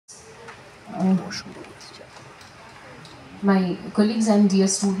my colleagues and dear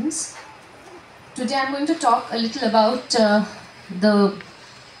students. Today I'm going to talk a little about the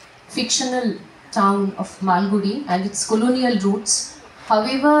fictional town of Malgudi and its colonial roots.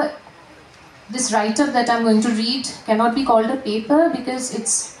 However, this write-up that I'm going to read cannot be called a paper because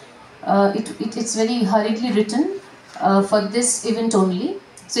it's very hurriedly written for this event only.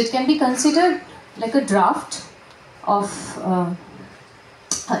 So it can be considered like a draft of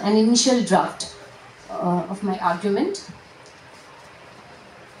an initial draft of my argument.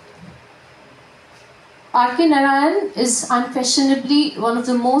 R.K. Narayan is unquestionably one of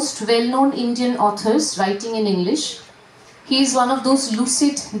the most well-known Indian authors writing in English. He is one of those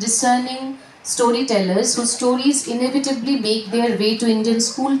lucid, discerning storytellers whose stories inevitably make their way to Indian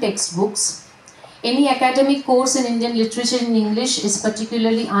school textbooks. Any academic course in Indian literature in English is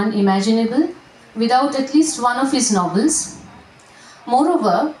particularly unimaginable without at least one of his novels.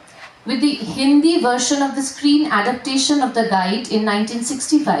 Moreover, with the Hindi version of the screen adaptation of the Guide in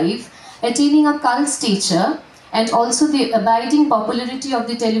 1965 attaining a cult stature, and also the abiding popularity of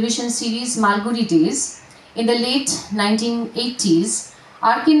the television series Malgudi Days in the late 1980s,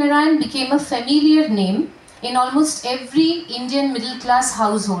 R.K. Narayan became a familiar name in almost every Indian middle-class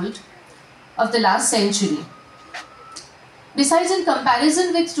household of the last century. Besides, in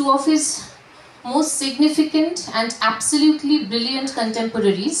comparison with two of his most significant and absolutely brilliant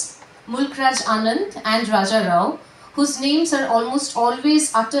contemporaries, Mulk Raj Anand and Raja Rao, whose names are almost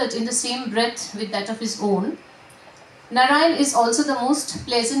always uttered in the same breath with that of his own, Narayan is also the most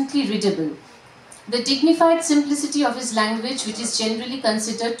pleasantly readable. The dignified simplicity of his language, which is generally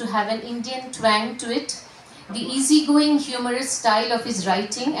considered to have an Indian twang to it, the easygoing humorous style of his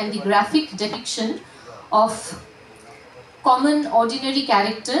writing, and the graphic depiction of common ordinary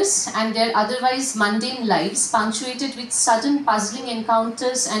characters and their otherwise mundane lives, punctuated with sudden puzzling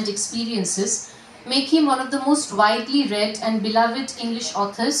encounters and experiences, make him one of the most widely read and beloved English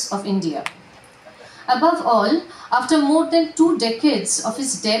authors of India. Above all, after more than 2 decades of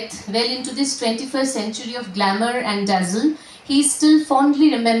his death, well into this 21st century of glamour and dazzle, he is still fondly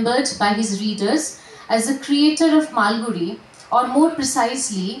remembered by his readers as the creator of Malgudi, or more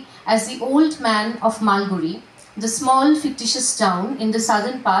precisely, as the old man of Malgudi, the small fictitious town in the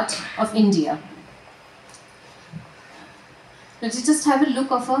southern part of India. Let's just have a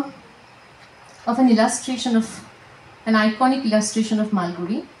look of an illustration of an iconic illustration of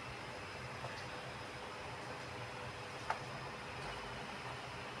Malgudi.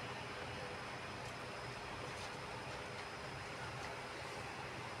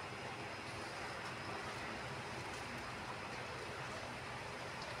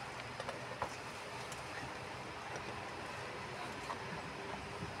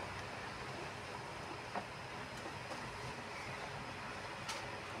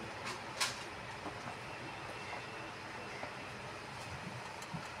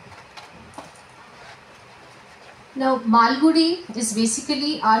 Now, Malgudi is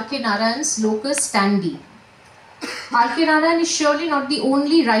basically R.K. Narayan's locus standi. R.K. Narayan is surely not the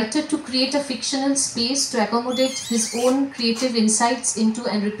only writer to create a fictional space to accommodate his own creative insights into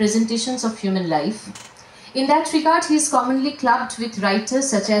and representations of human life. In that regard, he is commonly clubbed with writers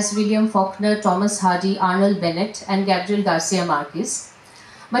such as William Faulkner, Thomas Hardy, Arnold Bennett, and Gabriel Garcia Marquez.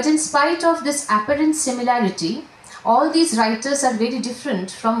 But in spite of this apparent similarity, all these writers are very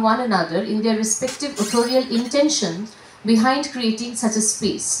different from one another in their respective authorial intentions behind creating such a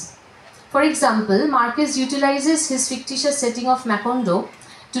space. For example, Marquez utilizes his fictitious setting of Macondo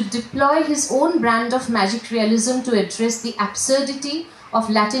to deploy his own brand of magic realism to address the absurdity of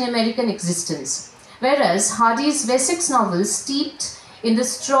Latin American existence, whereas Hardy's Wessex novel, steeped in the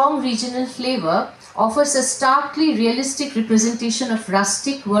strong regional flavor, offers a starkly realistic representation of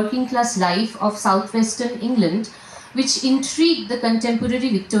rustic working-class life of southwestern England, which intrigued the contemporary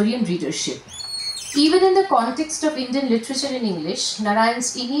Victorian readership. Even in the context of Indian literature in English,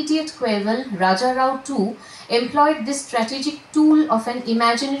 Narayan's immediate rival, Raja Rao too, employed this strategic tool of an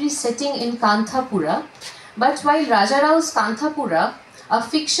imaginary setting in Kanthapura. But while Raja Rao's Kanthapura, a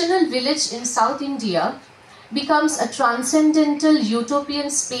fictional village in South India, becomes a transcendental utopian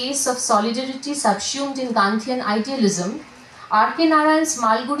space of solidarity subsumed in Gandhian idealism, R.K. Narayan's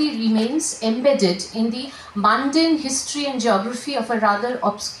Malgudi remains embedded in the mundane history and geography of a rather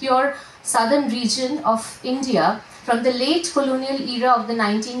obscure southern region of India from the late colonial era of the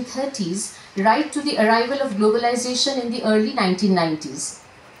 1930s right to the arrival of globalization in the early 1990s.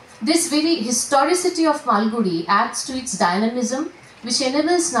 This very historicity of Malgudi adds to its dynamism, which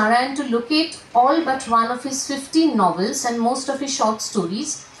enables Narayan to locate all but one of his 15 novels and most of his short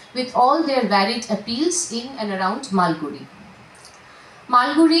stories with all their varied appeals in and around Malgudi.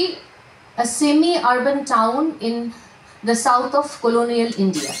 Malgudi a semi-urban town in the south of colonial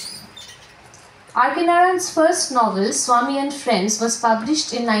India. R.K. Narayan's first novel, Swami and Friends, was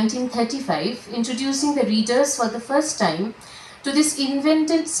published in 1935, introducing the readers for the first time to this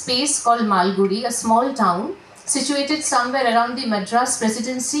invented space called Malgudi, a small town situated somewhere around the Madras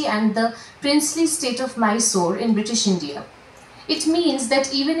Presidency and the princely state of Mysore in British India. It means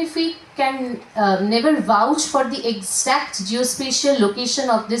that even if we can never vouch for the exact geospatial location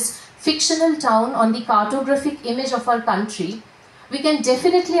of this fictional town on the cartographic image of our country, we can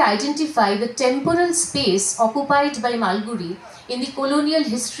definitely identify the temporal space occupied by Malgudi in the colonial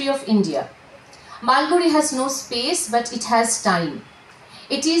history of India. Malgudi has no space, but it has time.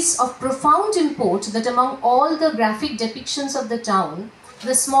 It is of profound import that among all the graphic depictions of the town,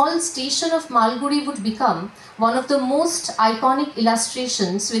 the small station of Malgudi would become one of the most iconic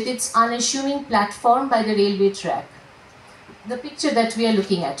illustrations with its unassuming platform by the railway track. The picture that we are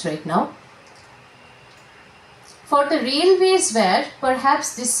looking at right now. For the railways were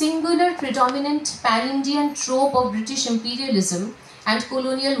perhaps the singular predominant pan-Indian trope of British imperialism and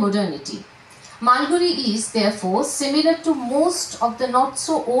colonial modernity. Malgudi is, therefore, similar to most of the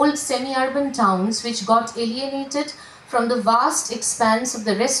not-so-old semi-urban towns which got alienated from the vast expanse of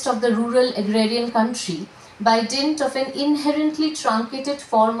the rest of the rural agrarian country by dint of an inherently truncated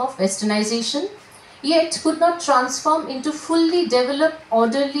form of westernization, yet could not transform into fully developed,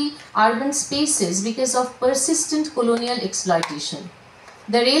 orderly urban spaces because of persistent colonial exploitation.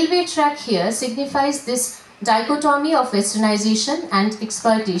 The railway track here signifies this dichotomy of westernization and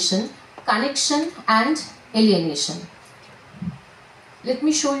exploitation, connection and alienation. Let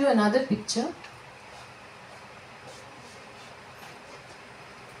me show you another picture.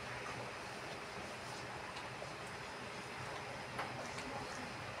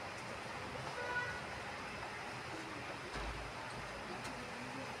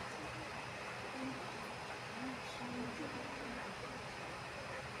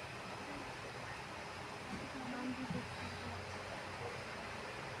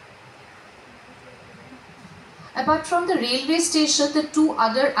 Apart from the railway station, the two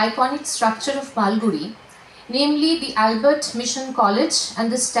other iconic structures of Malgudi, namely the Albert Mission College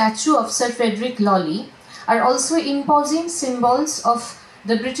and the statue of Sir Frederick Lawley, are also imposing symbols of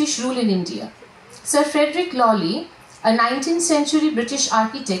the British rule in India. Sir Frederick Lawley, a 19th century British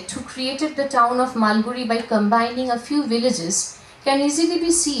architect who created the town of Malgudi by combining a few villages, can easily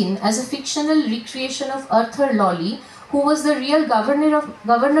be seen as a fictional recreation of Arthur Lawley, who was the real governor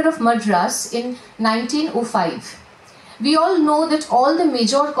of Madras in 1905. We all know that all the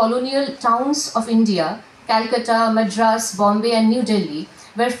major colonial towns of India, Calcutta, Madras, Bombay and New Delhi,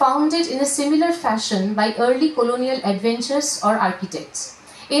 were founded in a similar fashion by early colonial adventurers or architects.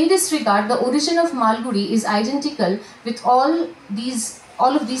 In this regard, the origin of Malgudi is identical with all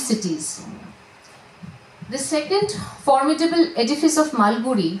of these cities. The second formidable edifice of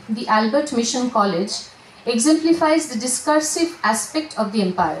Malgudi, the Albert Mission College, exemplifies the discursive aspect of the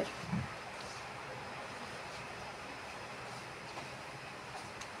empire.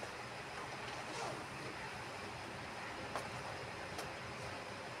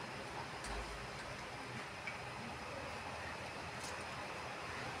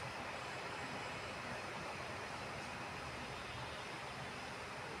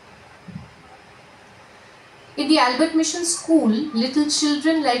 In the Albert Mission School, little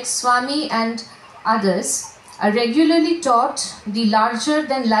children like Swami and others are regularly taught the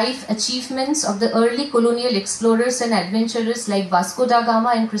larger-than-life achievements of the early colonial explorers and adventurers like Vasco da Gama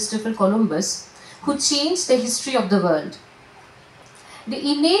and Christopher Columbus, who changed the history of the world. The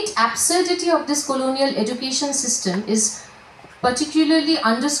innate absurdity of this colonial education system is particularly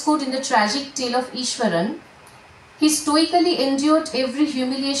underscored in the tragic tale of Ishwaran. He stoically endured every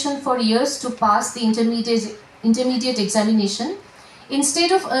humiliation for years to pass the intermediate examination.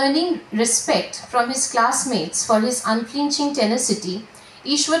 Instead of earning respect from his classmates for his unflinching tenacity,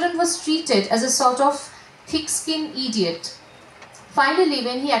 Ishwaran was treated as a sort of thick-skinned idiot. Finally,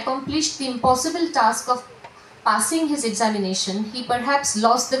 when he accomplished the impossible task of passing his examination, he perhaps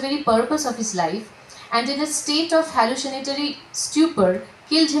lost the very purpose of his life and in a state of hallucinatory stupor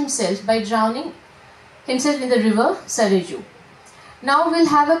killed himself by drowning himself in the river Saraju. Now we'll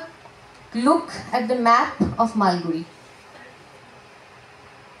have a look at the map of Malgudi.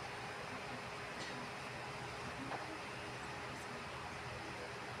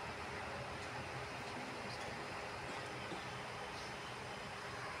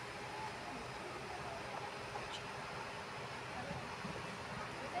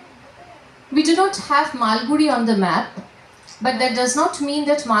 We do not have Malgudi on the map, but that does not mean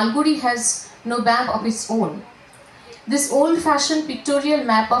that Malgudi has no map of its own. This old-fashioned pictorial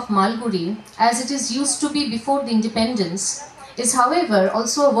map of Malgudi, as it is used to be before the independence, is however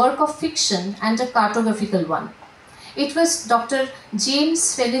also a work of fiction and a cartographical one. It was Dr. James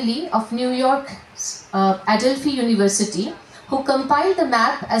Fennelly of New York's Adelphi University who compiled the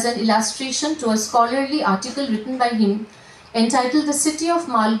map as an illustration to a scholarly article written by him entitled "The City of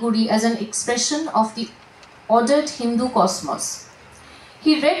Malgudi as an Expression of the Ordered Hindu Cosmos."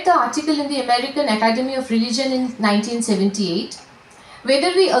 He read the article in the American Academy of Religion in 1978.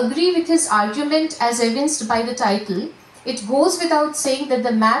 Whether we agree with his argument as evinced by the title, it goes without saying that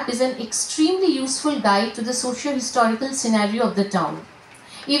the map is an extremely useful guide to the socio-historical scenario of the town.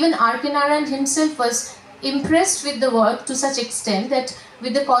 Even R.K. Narayan himself was impressed with the work to such extent that,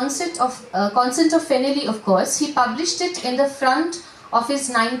 with the consent of Fennelly, of course, he published it in the front of his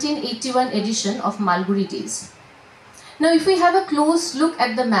 1981 edition of Malgudi Days. Now, if we have a close look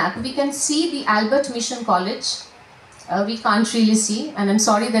at the map, we can see the Albert Mission College. We can't really see, and I'm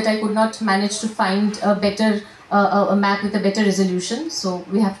sorry that I could not manage to find a map with a better resolution, so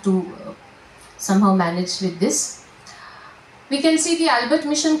we have to somehow manage with this. We can see the Albert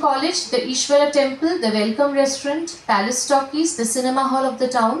Mission College, the Ishwara Temple, the Welcome Restaurant, Palace Talkies, the cinema hall of the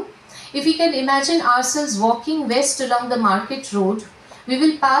town. If we can imagine ourselves walking west along the Market Road, we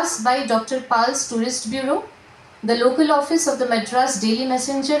will pass by Dr. Pal's Tourist Bureau, the local office of the Madras Daily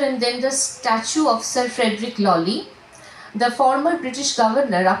Messenger, and then the statue of Sir Frederick Lawley, the former British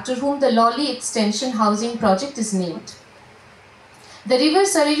governor after whom the Lawley Extension Housing Project is named. The river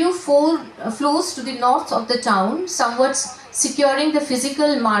Sarayu flows to the north of the town, somewhat securing the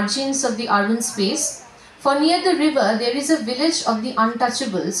physical margins of the urban space. For near the river, there is a village of the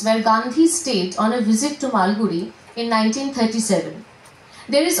untouchables where Gandhi stayed on a visit to Malgudi in 1937.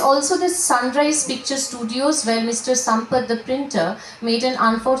 There is also the Sunrise Picture Studios where Mr. Sampath the printer made an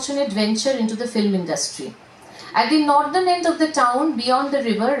unfortunate venture into the film industry. At the northern end of the town, beyond the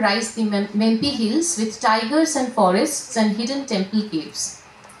river, rise the Mempi Hills with tigers and forests and hidden temple caves.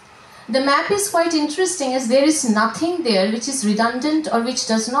 The map is quite interesting as there is nothing there which is redundant or which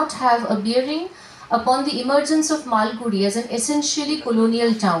does not have a bearing upon the emergence of Malgudi as an essentially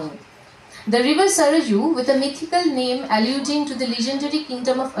colonial town. The river Sarayu, with a mythical name alluding to the legendary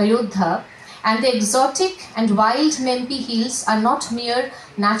kingdom of Ayodhya, and the exotic and wild Mempi Hills are not mere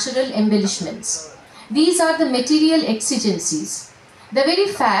natural embellishments. These are the material exigencies. The very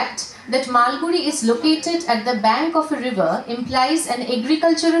fact that Malgudi is located at the bank of a river implies an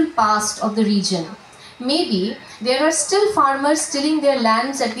agricultural past of the region. Maybe there are still farmers tilling their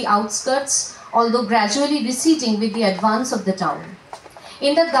lands at the outskirts, although gradually receding with the advance of the town.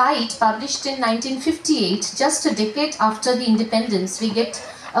 In the guide published in 1958, just a decade after the independence, we get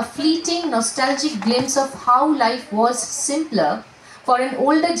a fleeting, nostalgic glimpse of how life was simpler for an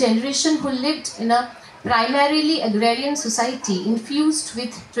older generation who lived in a primarily agrarian society infused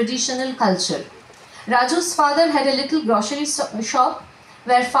with traditional culture. Raju's father had a little grocery shop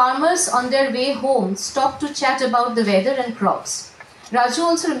where farmers on their way home stopped to chat about the weather and crops. Raju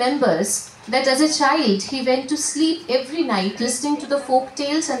also remembers that as a child he went to sleep every night listening to the folk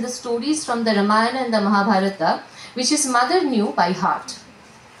tales and the stories from the Ramayana and the Mahabharata, which his mother knew by heart.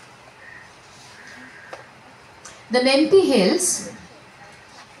 The Mempi Hills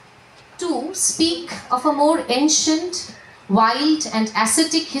too speak of a more ancient, wild and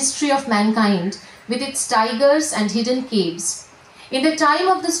ascetic history of mankind with its tigers and hidden caves. In the time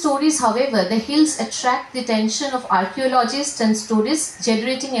of the stories, however, the hills attract the attention of archaeologists and tourists,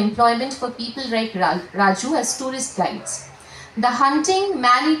 generating employment for people like Raju as tourist guides. The hunting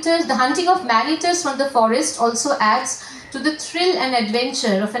of man-eaters from the forest also adds to the thrill and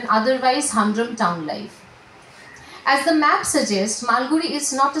adventure of an otherwise humdrum town life. As the map suggests, Malgudi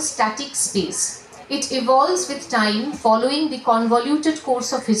is not a static space. It evolves with time, following the convoluted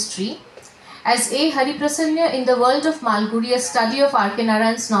course of history. As A. Hariprasanya in The World of Malgudi, a study of R.K.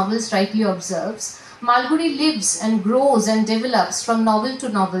 Narayan's novels, rightly observes, Malgudi lives and grows and develops from novel to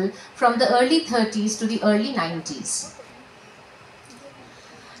novel, from the early 30s to the early 90s.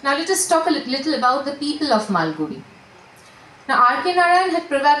 Now let us talk a little about the people of Malgudi. Now, R.K. Narayan had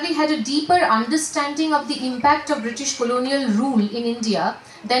probably had a deeper understanding of the impact of British colonial rule in India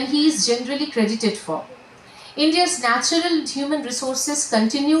than he is generally credited for. India's natural and human resources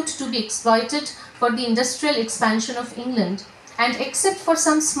continued to be exploited for the industrial expansion of England, and except for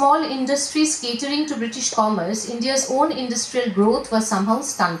some small industries catering to British commerce, India's own industrial growth was somehow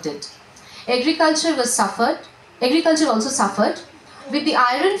stunted. Agriculture also suffered. With the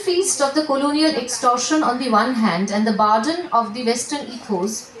iron feast of the colonial extortion on the one hand and the burden of the Western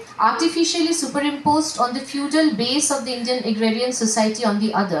ethos artificially superimposed on the feudal base of the Indian agrarian society on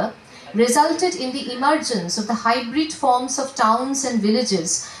the other, resulted in the emergence of the hybrid forms of towns and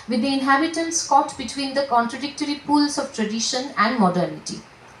villages, with the inhabitants caught between the contradictory pulls of tradition and modernity.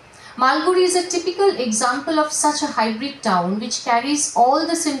 Malgudi is a typical example of such a hybrid town which carries all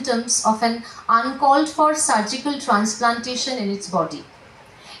the symptoms of an uncalled for surgical transplantation in its body.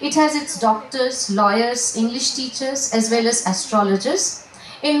 It has its doctors, lawyers, English teachers, as well as astrologers.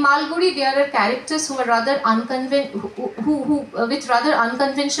 In Malgudi, there are characters who are with rather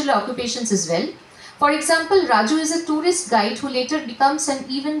unconventional occupations as well. For example, Raju is a tourist guide who later becomes an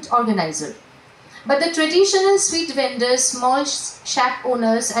event organizer. But the traditional sweet vendors, small shack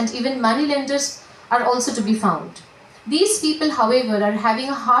owners, and even moneylenders are also to be found. These people, however, are having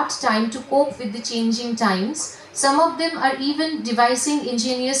a hard time to cope with the changing times. Some of them are even devising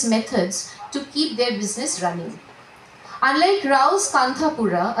ingenious methods to keep their business running. Unlike Rao's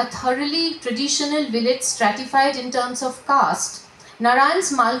Kanthapura, a thoroughly traditional village stratified in terms of caste,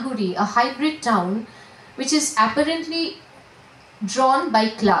 Narayan's Malgudi, a hybrid town, which is apparently drawn by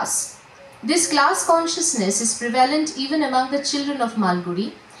class. This class consciousness is prevalent even among the children of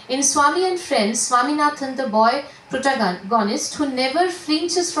Malgudi. In Swami and Friends, Swaminathan, the boy protagonist who never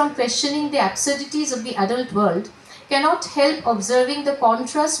flinches from questioning the absurdities of the adult world, cannot help observing the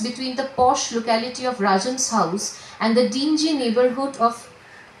contrast between the posh locality of Rajan's house and the dingy neighborhood of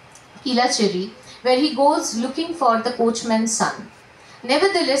Kilacheri, where he goes looking for the coachman's son.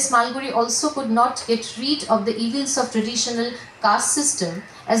 Nevertheless, Malgudi also could not get rid of the evils of traditional caste system,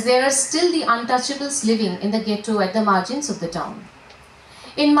 as there are still the untouchables living in the ghetto at the margins of the town.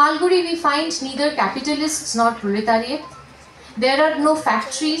 In Malgudi, we find neither capitalists nor proletariat. There are no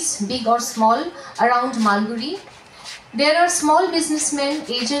factories, big or small, around Malgudi. There are small businessmen,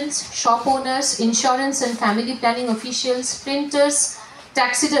 agents, shop owners, insurance and family planning officials, printers,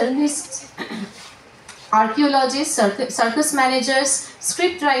 taxidermists, archaeologists, circus managers,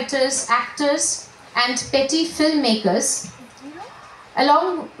 script writers, actors, and petty filmmakers,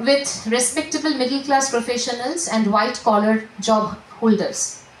 along with respectable middle-class professionals and white-collar job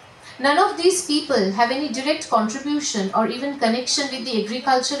holders. None of these people have any direct contribution or even connection with the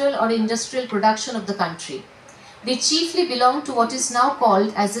agricultural or industrial production of the country. They chiefly belong to what is now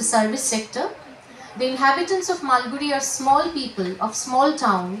called as the service sector. The inhabitants of Malgudi are small people of small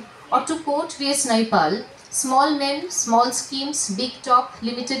town, or to quote V.S. Naipal, small men, small schemes, big talk,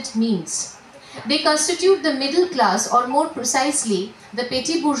 limited means. They constitute the middle class, or more precisely, the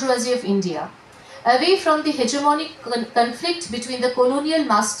petty bourgeoisie of India. Away from the hegemonic conflict between the colonial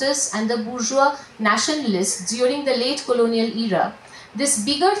masters and the bourgeois nationalists during the late colonial era, this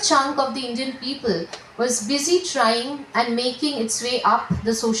bigger chunk of the Indian people was busy trying and making its way up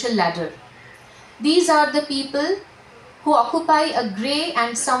the social ladder. These are the people who occupy a grey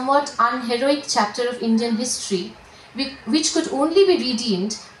and somewhat unheroic chapter of Indian history, which could only be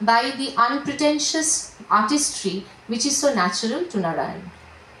redeemed by the unpretentious artistry which is so natural to Narayan.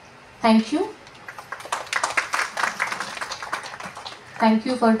 Thank you. Thank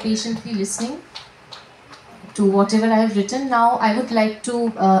you for patiently listening to whatever I have written. Now I would like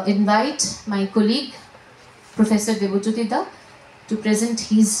to invite my colleague, Professor Debojyoti, to present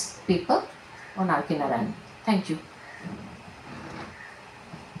his paper on R.K. Narayan. Thank you.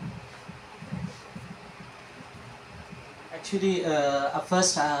 Actually,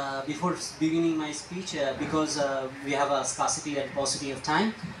 first, before beginning my speech, because we have a scarcity and paucity of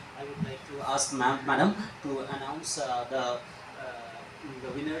time, I would like to ask Madam to announce the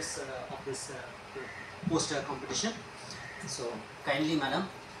winners of this poster competition. So, kindly, Madam,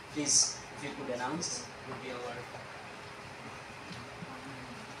 please, if you could announce, would be our.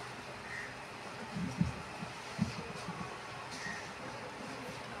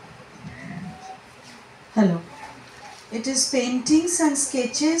 Hello. It is paintings and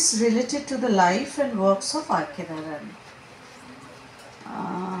sketches related to the life and works of R.K. Narayan.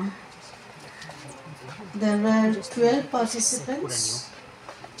 There were 12 participants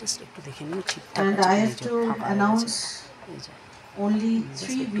and I have to announce only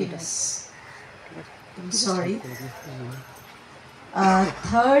 3 winners. I'm sorry.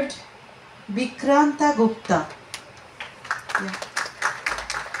 Third, Vikranta Gupta. Yeah.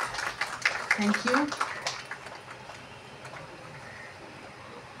 Thank you.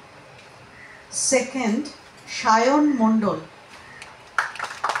 Second, Shayan Mondol.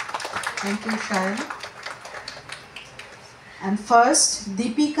 Thank you, Shayan. And first,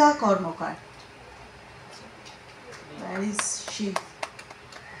 Deepika Kormokar. Where is she?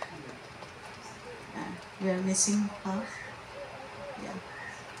 We are missing her. Yeah.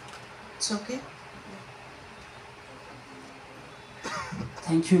 It's okay.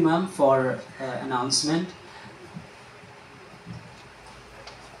 Thank you, ma'am, for announcement.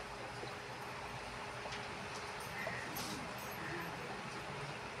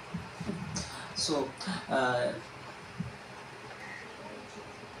 So,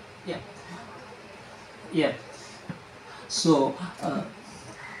 yeah, yeah. So,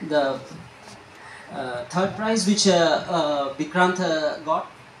 the third prize which Vikrant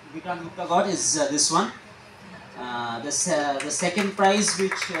Gupta got is this one. The second prize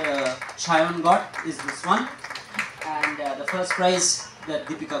which Shayan got is this one, and the first prize that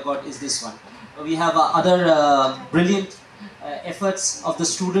Deepika got is this one. We have other brilliant efforts of the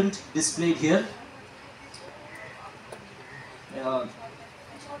student displayed here.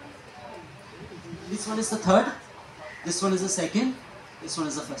 This one is the third, this one is the second, this one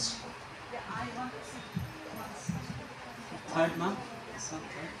is the first. Third, ma'am.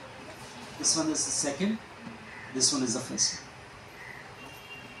 This one is the second, this one is the first.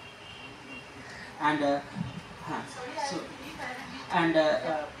 And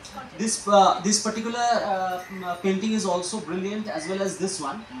this particular painting is also brilliant, as well as this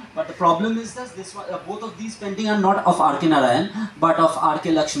one. But the problem is that this one, both of these paintings are not of R.K. Narayan, but of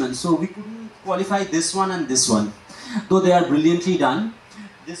R.K. Lakshman. So we couldn't qualify this one and this one, though they are brilliantly done.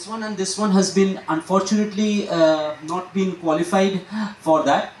 This one and this one has been unfortunately not been qualified for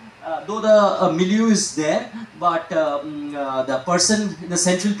that. Though the milieu is there, but the person in the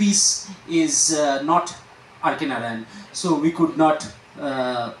central piece is not R.K. Narayan. So we could not,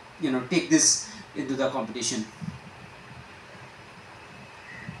 take this into the competition.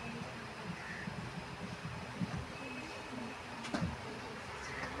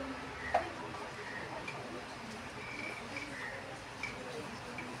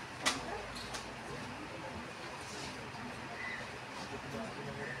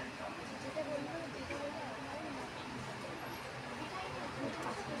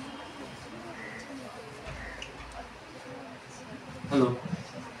 Hello.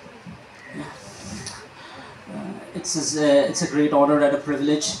 It's a great honor and a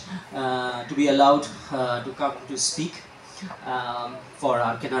privilege to be allowed to come to speak for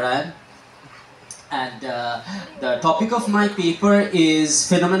R.K. Narayan. And the topic of my paper is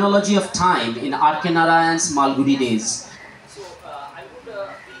Phenomenology of Time in R.K. Narayan's Malgudi Days. So I would be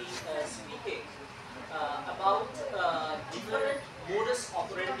speaking about different modus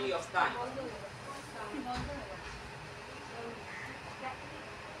operandi of time.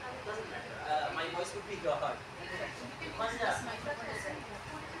 Doesn't matter. My voice would be heard.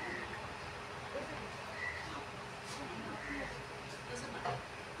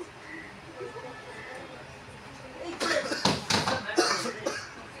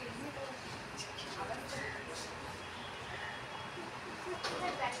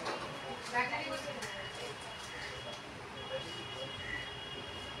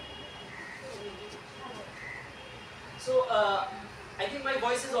 So, I think my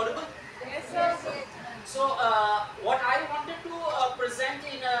voice is audible? Yes, sir. So, what I wanted to present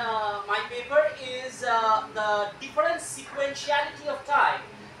in my paper is the different sequentiality of time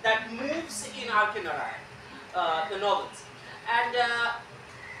that moves in R.K. Narayan, the novels. And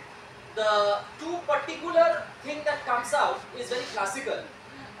the two particular thing that comes out is very classical.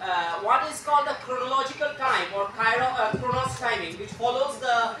 One is called the chronological time or chronos timing, which follows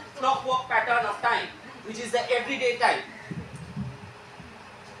the clockwork pattern of time, which is the everyday time.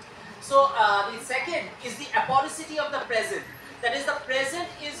 So the second is the aporicity of the present. That is, the present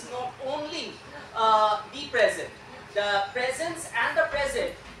is not only the present. The presence and the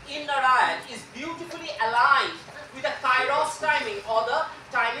present in Narayan is beautifully aligned with the kairos timing, or the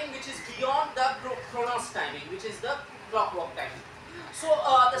timing which is beyond the chronos timing, which is the clockwork timing. So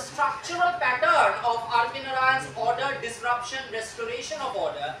the structural pattern of R.K. Narayan's order, disruption, restoration of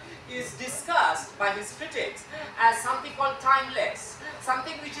order is discussed by his critics as something called timeless,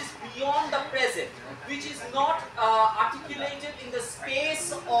 something which is beyond the present, which is not articulated in the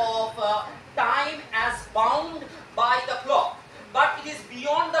space of time as bound by the clock, but it is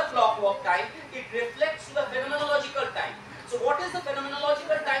beyond the clockwork time. It reflects to the phenomenological time. So what is the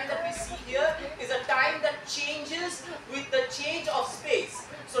phenomenological time that we see here is a time that changes with the change of space.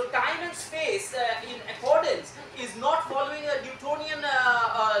 So time and space in accordance is not following a Newtonian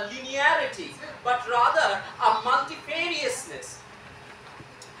linearity, but rather a multifariousness.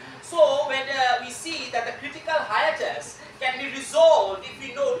 So when we see that the critical hiatus can be resolved if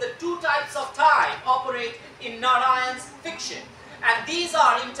we know the two types of time operate in Narayan's fiction, and these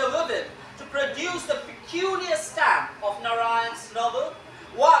are interwoven to produce the peculiar stamp of Narayan's novel.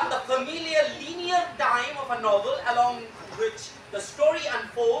 One, the familiar linear time of a novel along which the story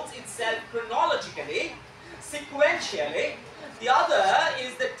unfolds itself chronologically, sequentially. The other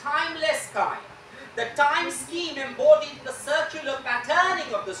is the timeless kind, the time scheme embodied in the circular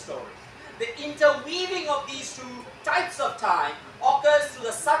patterning of the story. The interweaving of these two types of time occurs through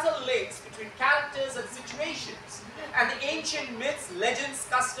the subtle links between characters ancient myths, legends,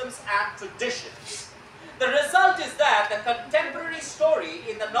 customs, and traditions. The result is that the contemporary story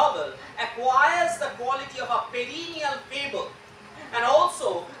in the novel acquires the quality of a perennial fable and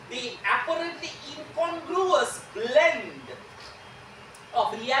also the apparently incongruous blend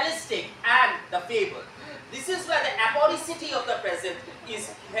of realistic and the fable. This is where the aporicity of the present is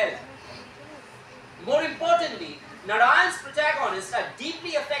held. More importantly, Narayan's protagonists are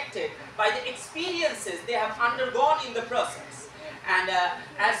deeply affected by the experiences they have undergone in the process. And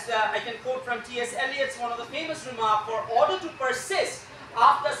as I can quote from T.S. Eliot's one of the famous remarks, for order to persist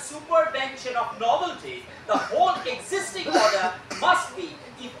after supervention of novelty, the whole existing order must be,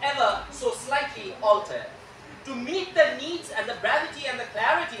 if ever, so slightly altered. To meet the needs and the brevity and the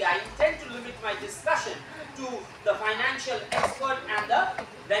clarity, I intend to limit my discussion to the financial expert and the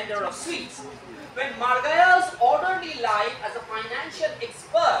vendor of sweets. When Margaya's orderly life as a financial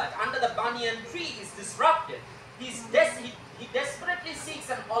expert under the banyan tree is disrupted, he desperately seeks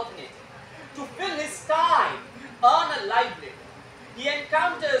an alternative. To fill his time, earn a livelihood. He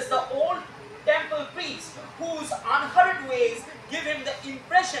encounters the old temple priest whose unhurried ways give him the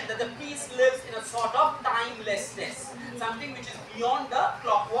impression that the priest lives in a sort of timelessness, something which is beyond the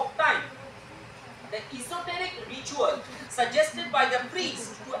clockwork time. The esoteric ritual suggested by the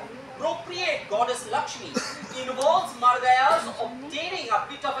priest to appropriate goddess Lakshmi involves Margaya's obtaining a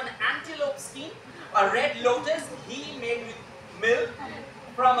bit of an antelope skin, a red lotus, ghee made with milk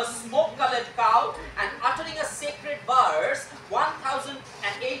from a smoke-colored cow, and uttering a sacred verse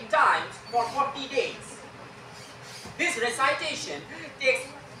 1008 times for 40 days. This recitation takes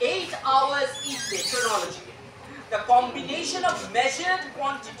 8 hours each day chronologically. The combination of measured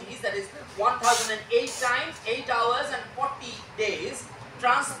quantities, that is 1008 times, 8 hours and 40 days,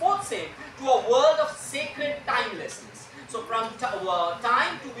 transports him to a world of sacred timelessness. So from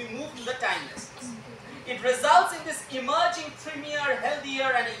time to be moved to the timelessness. It results in this emerging trimmier,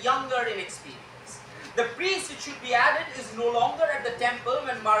 healthier and younger in experience. The priest, it should be added, is no longer at the temple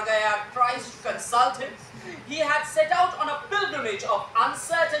when Margaya tries to consult him. He had set out on a pilgrimage of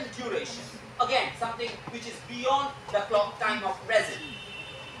uncertain duration. Again, something which is beyond the clock time of present.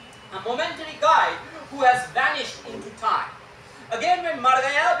 A momentary guide who has vanished into time. Again, when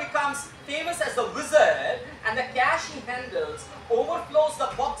Margaya becomes famous as the wizard and the cash he handles overflows the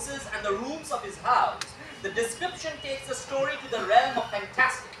boxes and the rooms of his house, the description takes the story to the realm of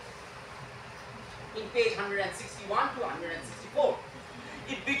fantastic. In page 161 to 164.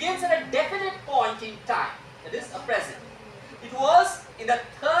 It begins at a definite point in time, that is a present. It was in the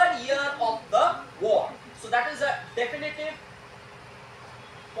 3rd year of the war. So that is a definitive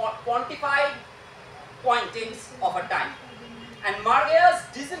quantified pointings of a time. And Margaya's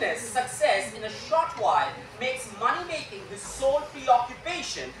dizziness, success in a short while makes money making his sole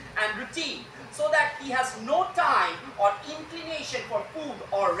preoccupation and routine, so that he has no time or inclination for food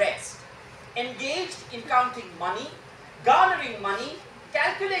or rest. Engaged in counting money, garnering money,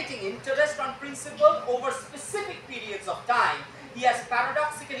 calculating interest on principal over specific periods of time, he has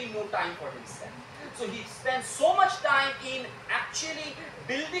paradoxically no time for himself. So he spends so much time in actually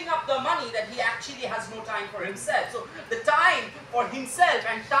building up the money that he actually has no time for himself. So the time for himself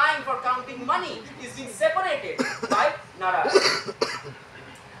and time for counting money is being separated by Narayan.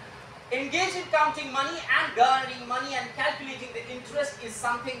 Engaged in counting money and garnering money and calculating the interest is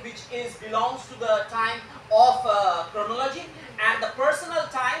something which belongs to the time of chronology, and the personal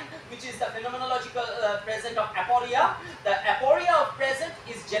time, which is the phenomenological present of aporia. The aporia of present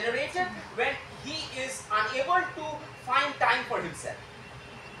is generated when he is unable to find time for himself.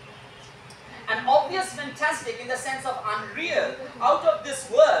 An obvious fantastic in the sense of unreal, out of this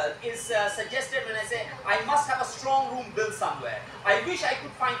world is suggested when I say, I must have a strong room built somewhere. I wish I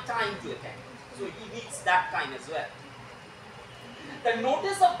could find time to attend. So he needs that time as well. The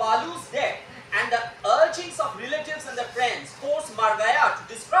notice of Balu's death and the urgings of relatives and the friends force Margaya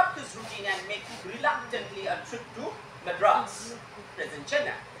to disrupt his routine and make reluctantly a trip to Madras, present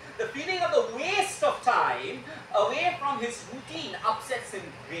Chennai. The feeling of the waste of time away from his routine upsets him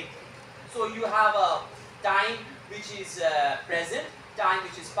greatly. So you have a time which is present, time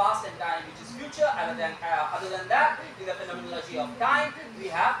which is past and time which is future. Other than that, in the phenomenology of time, we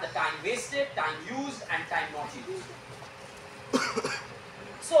have the time wasted, time used and time not used.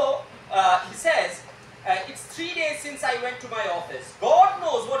 So he says, it's 3 days since I went to my office. God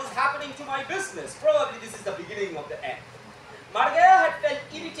knows what is happening to my business. Probably this is the beginning of the end. Margaya had felt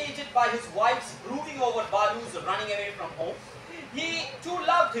irritated by his wife's brooding over Balu's running away from home. He too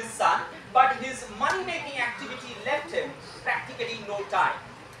loved his son, but his money-making activity left him practically no time.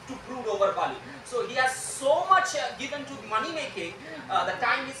 to brood over Bali. So he has so much given to money making, the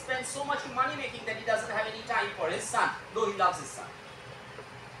time he spends so much to money making that he doesn't have any time for his son, though he loves his son.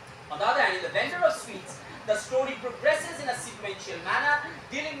 On the other hand, in the vendor of sweets, the story progresses in a sequential manner,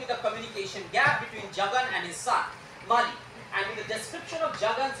 dealing with the communication gap between Jagan and his son, Mali, and with the description of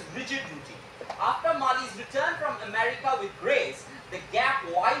Jagan's rigid routine. After Mali's return from America with grace, the gap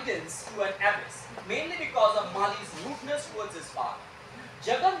widens to an abyss, mainly because of Mali's rudeness towards his father.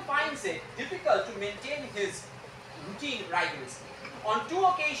 Jagan finds it difficult to maintain his routine rigorously. On 2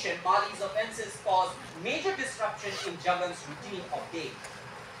 occasions, Mali's offences cause major disruption in Jagan's routine of day.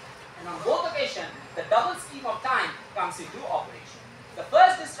 And on both occasions, the double scheme of time comes into operation. The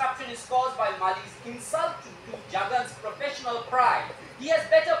first disruption is caused by Mali's insult to Jagan's professional pride. He has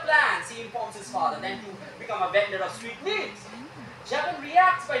better plans, he informs his father, than to become a vendor of sweet meats. Jagan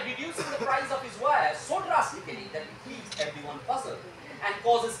reacts by reducing the price of his wares so drastically that it leaves everyone puzzled and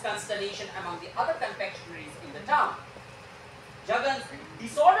causes consternation among the other confectionaries in the town. Jagan's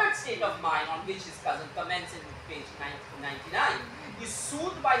disordered state of mind, on which his cousin comments in page 99, is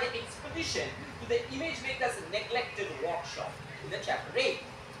soothed by the expedition to the image maker's neglected workshop in the chapter 8.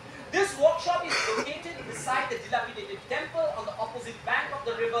 This workshop is located beside the dilapidated temple on the opposite bank of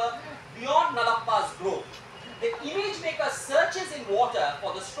the river beyond Nalappa's grove. The image maker searches in water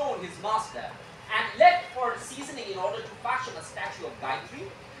for the stone, his master, and left for seasoning in order to fashion a statue of Gayatri,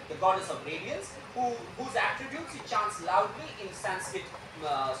 the goddess of radiance, whose attributes he chants loudly in Sanskrit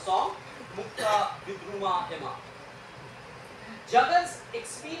song, Mukta Vidruma Hema. Jagan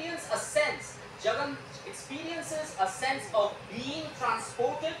experiences a sense of being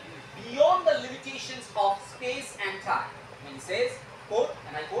transported beyond the limitations of space and time. When he says, quote,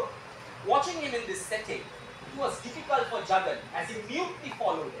 and I quote, watching him in this setting, it was difficult for Jagan, as he mutely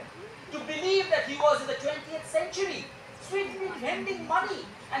followed him, to believe that he was in the 20th century, sweetly handing money,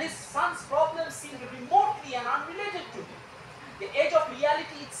 and his son's problems seemed remotely and unrelated to him. The edge of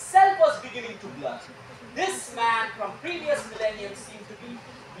reality itself was beginning to blur. This man from previous millennium seemed to be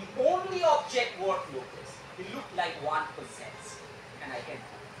the only object worth notice. He looked like one possessed, and I can.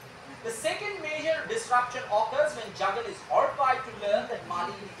 The second major disruption occurs when Jagan is horrified to learn that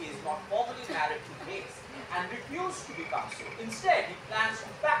Mali is not formally married to Grace and refused to become so. Instead, he plans to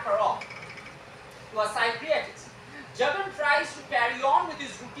pack her off to a Cypriotis. Jagan tries to carry on with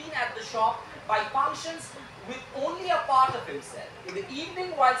his routine at the shop by functions with only a part of himself. In the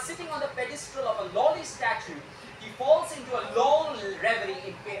evening, while sitting on the pedestal of a lolly statue, he falls into a long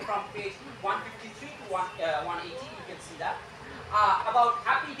reverie from page 153 to 180, you can see that, about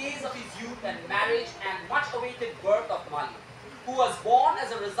happy days of his youth and marriage and much awaited birth of Mali, who was born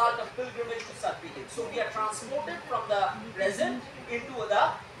as a result of pilgrimage to Satpiti. So we are transported from the present into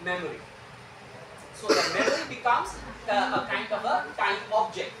the memory. So the memory becomes a kind of a time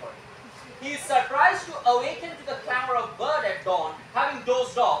object for him. He is surprised to awaken to the clamor of bird at dawn, having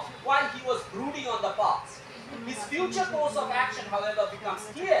dozed off while he was brooding on the past. His future course of action, however, becomes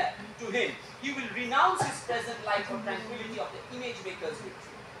clear to him. He will renounce his present life for tranquility of the image maker's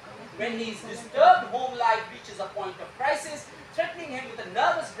victory. When his disturbed home life reaches a point of crisis, threatening him with a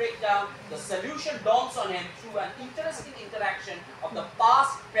nervous breakdown, the solution dawns on him through an interesting interaction of the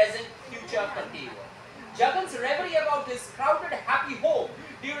past, present, future continuum. Jagan's reverie about his crowded, happy home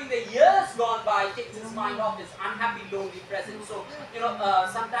during the years gone by takes his mind off his unhappy, lonely present. So,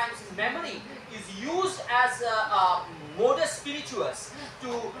 sometimes memory is used as a modus spirituus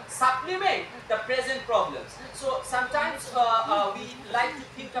to supplement the present problems. So, sometimes we like to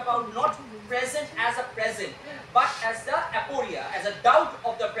think about not present as a present, but as the aporia, as a doubt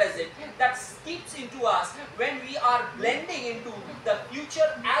of the present that seeps into us when we are blending into the future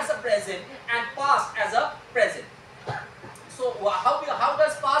as a present and past as a present. So how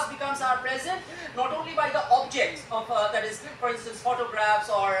does past becomes our present? Not only by the objects of, that is, for instance, photographs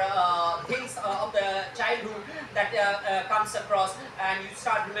or things of the childhood that comes across and you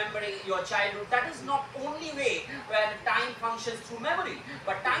start remembering your childhood. That is not only way when time functions through memory,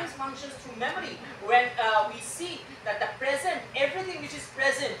 but time functions through memory when we see that the present, everything which is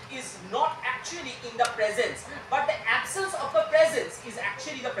present is not actually in the presence, but the absence of the presence is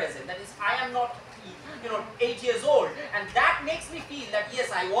actually the present. That is, I am not 8 years old, and that makes me feel that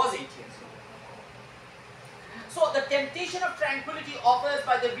yes, I was 8 years old. So the temptation of tranquility offered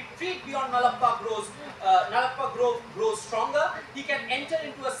by the retreat beyond Nalappa Grove grows stronger. He can enter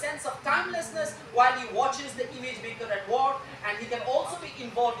into a sense of timelessness while he watches the image maker at work, and he can also be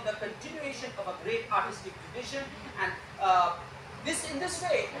involved in the continuation of a great artistic tradition. And in this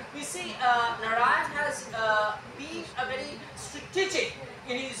way, we see Narayan has been a very strategic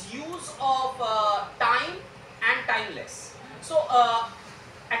in his use of time and timeless. So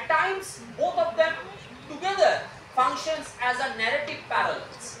At times, both of them together functions as a narrative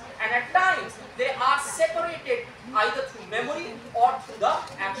parallels, and at times they are separated either through memory or through the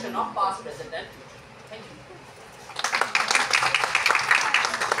action of past, present and future. Thank you.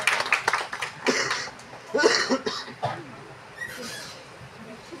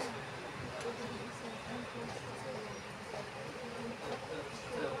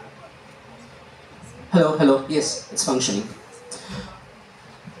 Hello, yes, it's functioning.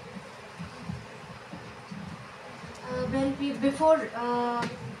 Before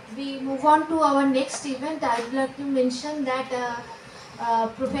we move on to our next event, I would like to mention that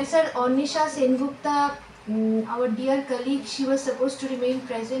Professor Ornisha Sengupta, our dear colleague, she was supposed to remain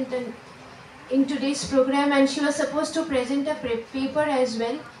present in today's program, and she was supposed to present a paper as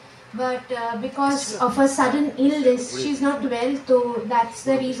well. But because of a sudden illness, she's not well, so that's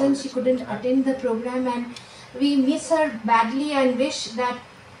the reason she couldn't attend the program, and we miss her badly and wish that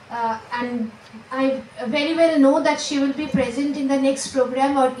and I very well know that she will be present in the next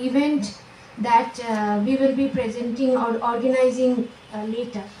program or event that we will be presenting or organizing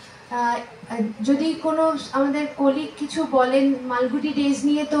later. যদি কোনো আমাদের colleague কিছু বলেন Malgudi days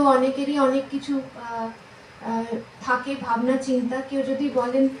নিয়ে, তো অনেকেরই অনেক কিছু থাকে ভাবনা চিন্তা, কেউ যদি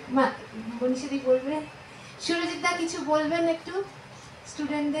বলেন মনীষাদি বলবে, সুরজিৎদা কিছু বলবেন একটু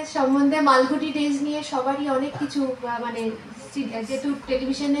স্টুডেন্টদের সম্বন্ধে মালগুডি ডেজ নিয়ে? সবারই অনেক কিছু মানে যেহেতু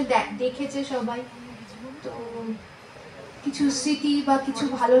টেলিভিশনে দেখেছে সবাই, তো কিছু স্মৃতি বা কিছু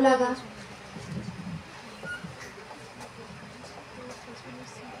ভালো লাগা।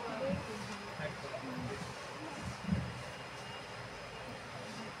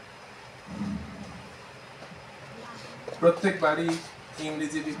 প্রত্যেকবারই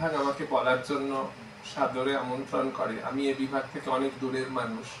ইংরেজি বিভাগ আমাকে বলার জন্য সাদরে আমন্ত্রণ করে। আমি এই বিভাগ থেকে অনেক দূরের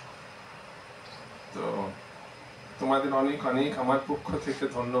মানুষ, তো তোমাদের অনেক অনেক আমার পক্ষ থেকে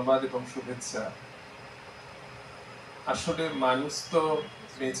ধন্যবাদ এবং শুভেচ্ছা। আসলে মানুষ তো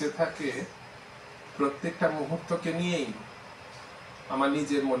বেঁচে থাকে প্রত্যেকটা মুহূর্তকে নিয়েই, আমার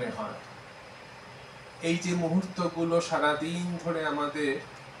নিজের মনে হয়। এই যে মুহূর্তগুলো সারাদিন ধরে আমাদের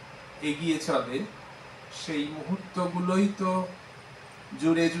এগিয়ে চলে, সেই মুহূর্তগুলোই তো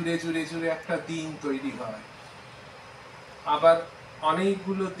জুড়ে জুড়ে জুড়ে জুড়ে একটা দিন তৈরি হয়। আবার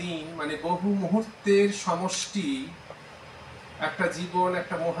অনেকগুলো দিন মানে বহু মুহূর্তের সমষ্টি একটা জীবন,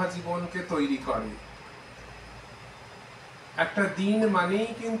 একটা মহাজীবনকে তৈরি করে। একটা দিন মানেই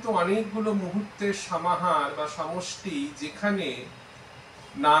কিন্তু অনেকগুলো মুহূর্তের সমাহার বা সমষ্টি, যেখানে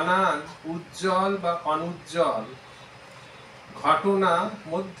নানান উজ্জ্বল বা অনুজ্জ্বল ঘটনার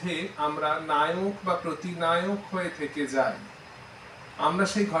মধ্যে আমরা নায়ক বা প্রতিনায়ক হয়ে থেকে যাই। আমরা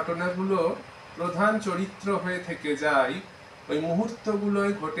সেই ঘটনাগুলো প্রধান চরিত্র হয়ে থেকে যাই, ওই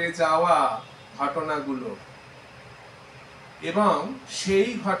মুহূর্তগুলোয় ঘটে যাওয়া ঘটনাগুলো। এবং সেই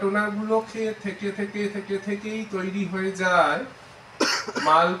ঘটনাগুলোকে থেকে থেকে থেকে থেকেই তৈরি হয়ে যায়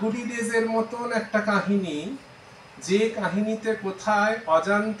মালগুডি ডেজের মতন একটা কাহিনী, যে কাহিনীতে কোথায়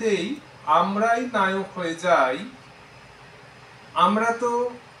অজান্তেই আমরাই নায়ক হয়ে যাই। আমরা তো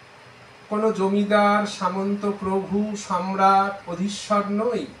কোনো জমিদার, সামন্ত, প্রভু, সম্রাট, অধীশ্বর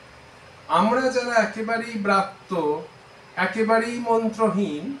নই। আমরা যারা একেবারেই ব্রাত্য, একেবারেই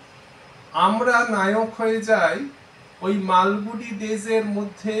মন্ত্রহীন, আমরা নায়ক হয়ে যাই ওই মালগুডি ডেজের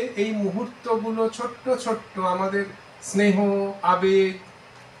মধ্যে। এই মুহূর্তগুলো ছোট্ট ছোট্ট আমাদের স্নেহ, আবেগ,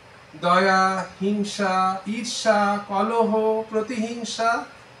 দয়া, হিংসা, ঈর্ষা, কলহ, প্রতিহিংসা,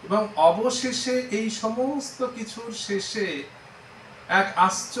 এবং অবশেষে এই সমস্ত কিছুর শেষে এক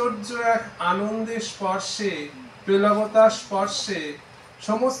আশ্চর্য, এক আনন্দের স্পর্শে, প্রেলবতার স্পর্শে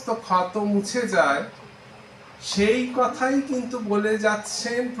সমস্ত ক্ষত মুছে যায়। সেই কথাই কিন্তু বলে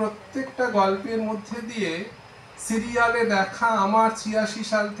যাচ্ছেন প্রত্যেকটা গল্পের মধ্যে দিয়ে। সিরিয়ালে দেখা আমার ৮৬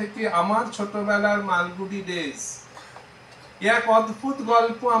 সাল থেকে আমার ছোটবেলার মালগুডি ডেজ, এক অদ্ভুত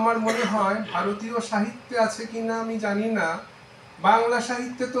গল্প। আমার মনে হয় ভারতীয় সাহিত্যে আছে কিনা আমি জানি না, বাংলা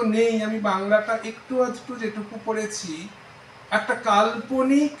সাহিত্যে তো নেই। আমি বাংলাটা একটু আধটু যেটুকু পড়েছি, একটা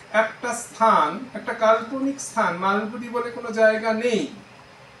কাল্পনিক একটা কাল্পনিক স্থান, মালগুডি বলে কোনো জায়গা নেই,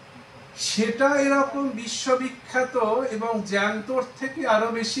 সেটা এরকম বিশ্ববিখ্যাত এবং জ্যান্তর থেকে আরো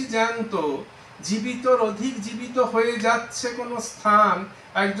বেশি জ্যান্ত, জীবিতর অধিক জীবিত হয়ে যাচ্ছে কোনো স্থান।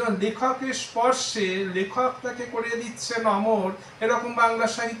 একজন লেখকের স্পর্শে লেখক তাকে করে দিচ্ছেন অমর, এরকম বাংলা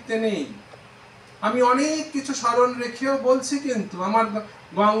সাহিত্যে নেই। আমি অনেক কিছু স্মরণ রেখেও বলছি, কিন্তু আমার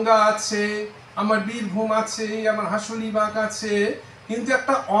গঙ্গা আছে, আমার বীরভূম আছে, আমার হাসুলিবাগ আছে, কিন্তু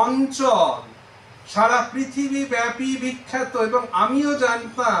একটা অঞ্চল সারা পৃথিবী ব্যাপী বিখ্যাত। এবং আমিও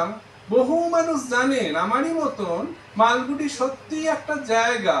জানতাম, বহু মানুষ জানেন আমারই মতন, মালগুডি সত্যিই একটা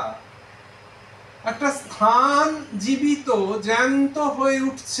জায়গা একটা স্থান জীবিত জ্যান্ত হয়ে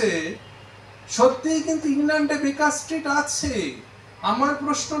উঠছে। সত্যিই কিন্তু ইংল্যান্ডে বেকার স্ট্রিট আছে। আমার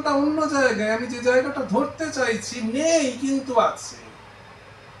প্রশ্নটা অন্য জায়গায়, আমি যে জায়গাটা ধরতে চাইছি, নেই কিন্তু আছে।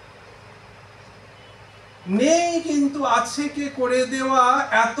 নেই কিন্তু আছে কে করে দেওয়া,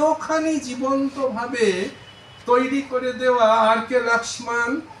 এতখানি জীবন্ত ভাবে তৈরি করে দেওয়া আর কে লক্ষ্মণ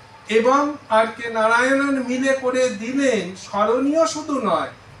এবং আর কে নারায়ণন মিলে করে দিলেন। স্মরণীয় শুধু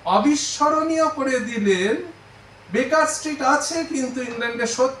নয়, অবিস্মরণীয় করে দিলেন। বেকার স্ট্রিট আছে কিন্তু ইংল্যান্ডে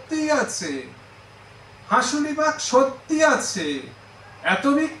সত্যিই আছে। হাঁসুলিবাগ সত্যি আছে, এত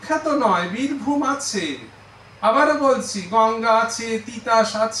বিখ্যাত নয়। বীরভূম আছে, আবারও বলছি, গঙ্গা আছে, তিতাস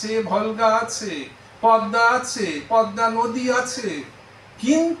আছে, ভলগা আছে, পদ্মা আছে, পদ্মা নদী আছে,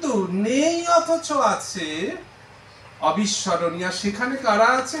 কিন্তু নেই অথচ আছে অবিস্মরণীয়। সেখানে কারা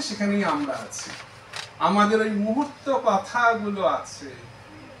আছে? সেখানেই আমরা আছি। আমাদের ওই মুহূর্ত কথাগুলো আছে।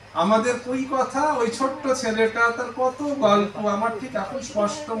 আমাদের ওই কথা, ওই ছোট্ট ছেলেটা, তার কত গল্প আমার ঠিক এখন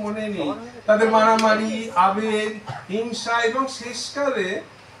স্পষ্ট মনে নেই। তাদের মারামারি, আবেগ, হিংসা, এবং শেষকালে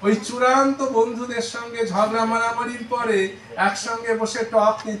ওই চূড়ান্ত বন্ধুদের সঙ্গে ঝগড়া মারামারির পরে একসঙ্গে বসে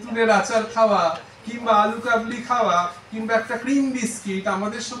টক তেঁতুলের আচার খাওয়া, কিংবা আলু কাবলি খাওয়া, কিংবা একটা ক্রিম বিস্কিট।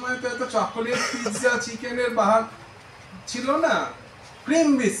 আমাদের সময় তো এত চকোলেট, পিৎজা, চিকেনের বাহার ছিল না। ক্রিম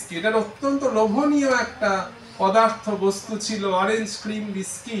বিস্কিট আর অত্যন্ত লোভনীয় একটা পদার্থ, বস্তু ছিল, অরেঞ্জ ক্রিম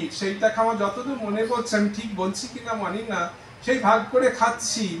বিস্কিট। সেইটা খাওয়া যতদূর মনে পড়ছে, আমি ঠিক বলছি কিনা মানি না, সেই ভাগ করে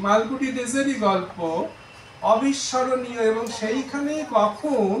খাচ্ছি। মালগুডি ডেজেরই গল্প, অবিস্মরণীয়। এবং সেইখানে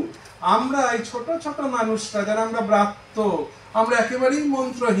কখন আমরা এই ছোট ছোট মানুষরা, যারা আমরা ব্রাত্য, আমরা একেবারেই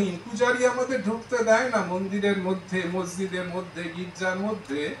মন্ত্রহীন, পূজারী আমাদের ঢুকতে দেয় না মন্দিরের মধ্যে, মসজিদের মধ্যে, গির্জার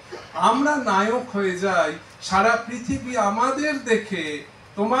মধ্যে, আমরা নায়ক হয়ে যাই। সারা পৃথিবী আমাদের দেখে,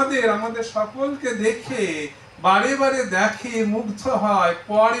 তোমাদের, আমাদের সকলকে দেখে বারে বারে দেখে, মুগ্ধ হয়,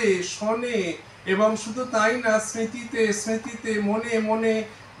 পড়ে, শোনে, এবং শুধু তাই না, স্মৃতিতে স্মৃতিতে, মনে মনে,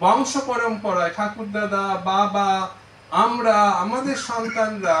 বংশ পরম্পরায় ঠাকুরদাদা, বাবা, আমরা, আমাদের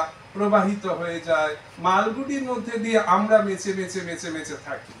সন্তানরা প্রবাহিত হয়ে যায়। মালগুডির মধ্যে দিয়ে আমরা বেঁচে বেঁচে বেঁচে বেঁচে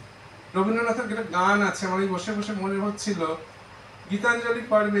থাকি। রবীন্দ্রনাথের একটা গান আছে, আমার বসে বসে মনে হচ্ছিল, গীতাঞ্জলি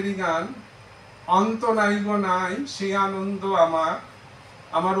পর্বেরই গান, অন্ত নাই গো নাই সেই আনন্দ আমার,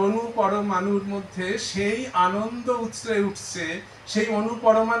 আমার অণু পরমাণুর মধ্যে সেই আনন্দ উছলে উঠছে। সেই অণু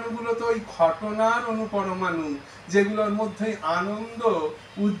পরমাণুগুলো তো ওই ঘটনার অণু পরমাণু, যেগুলোর মধ্যে আনন্দ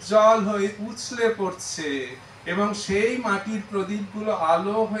উজ্জ্বল হয়ে উছলে পড়ছে, এবং সেই মাটির প্রদীপগুলো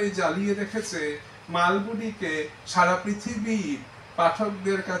আলো হয়ে জ্বালিয়ে রেখেছে মালগুডিকে সারা পৃথিবীর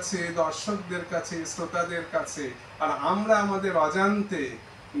পাঠকদের কাছে, দর্শকদের কাছে, শ্রোতাদের কাছে। আর আমরা আমাদের অজান্তে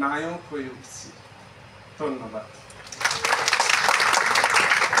নায়ক হয়ে উঠছি। ধন্যবাদ।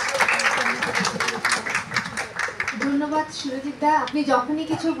 ধন্যবাদ সুরজিৎ দা। আপনি যখনই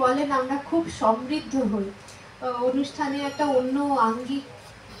কিছু বলেন আমরা খুব সমৃদ্ধ হই, অনুষ্ঠানে একটা অন্য আঙ্গিক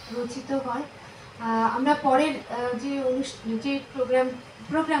রচিত হয়। আমরা পরের যে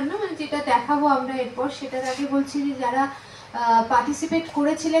প্রোগ্রাম না, মানে যেটা দেখাবো আমরা এরপর, সেটার আগে বলছি যে যারা পার্টিসিপেট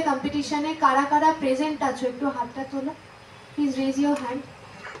করেছিলে কম্পিটিশনে, কারা কারা প্রেজেন্ট আছো একটু হাতটা তোলো, প্লিজ রেজ ইউর হ্যান্ড।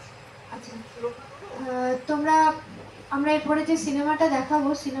 আচ্ছা, আমরা এরপরে যে সিনেমাটা দেখাবো,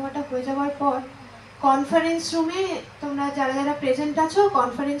 সিনেমাটা হয়ে যাওয়ার পর কনফারেন্স রুমে তোমরা যারা যারা প্রেজেন্ট আছো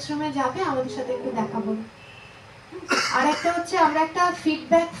কনফারেন্স রুমে যাবে, আমাদের সাথে একটু দেখা বলো। আর একটা হচ্ছে, আমরা একটা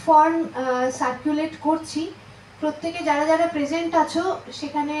ফিডব্যাক ফর্ম সার্কুলেট করছি, প্রত্যেকে যারা যারা প্রেজেন্ট আছো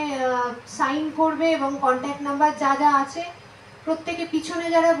সেখানে সাইন করবে, এবং কন্ট্যাক্ট নাম্বার যা যা আছে প্রত্যেকে পিছনে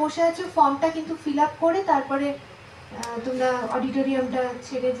যারা বসে আছো ফর্মটা কিন্তু ফিল আপ করে তারপরে তোমরা অডিটোরিয়ামটা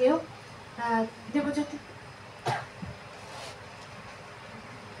ছেড়ে যেও। Debjyoti.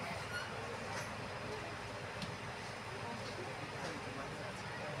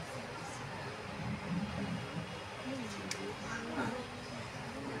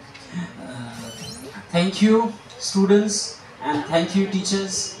 Thank you, students, and thank you,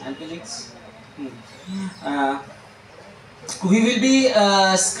 teachers and colleagues. We will be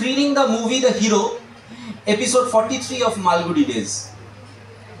screening the movie The Hero, episode 43 of Malgudi Days.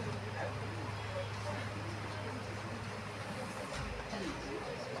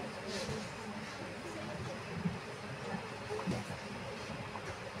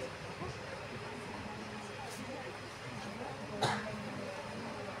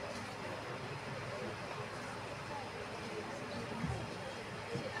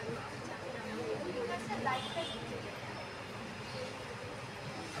 লাইটটা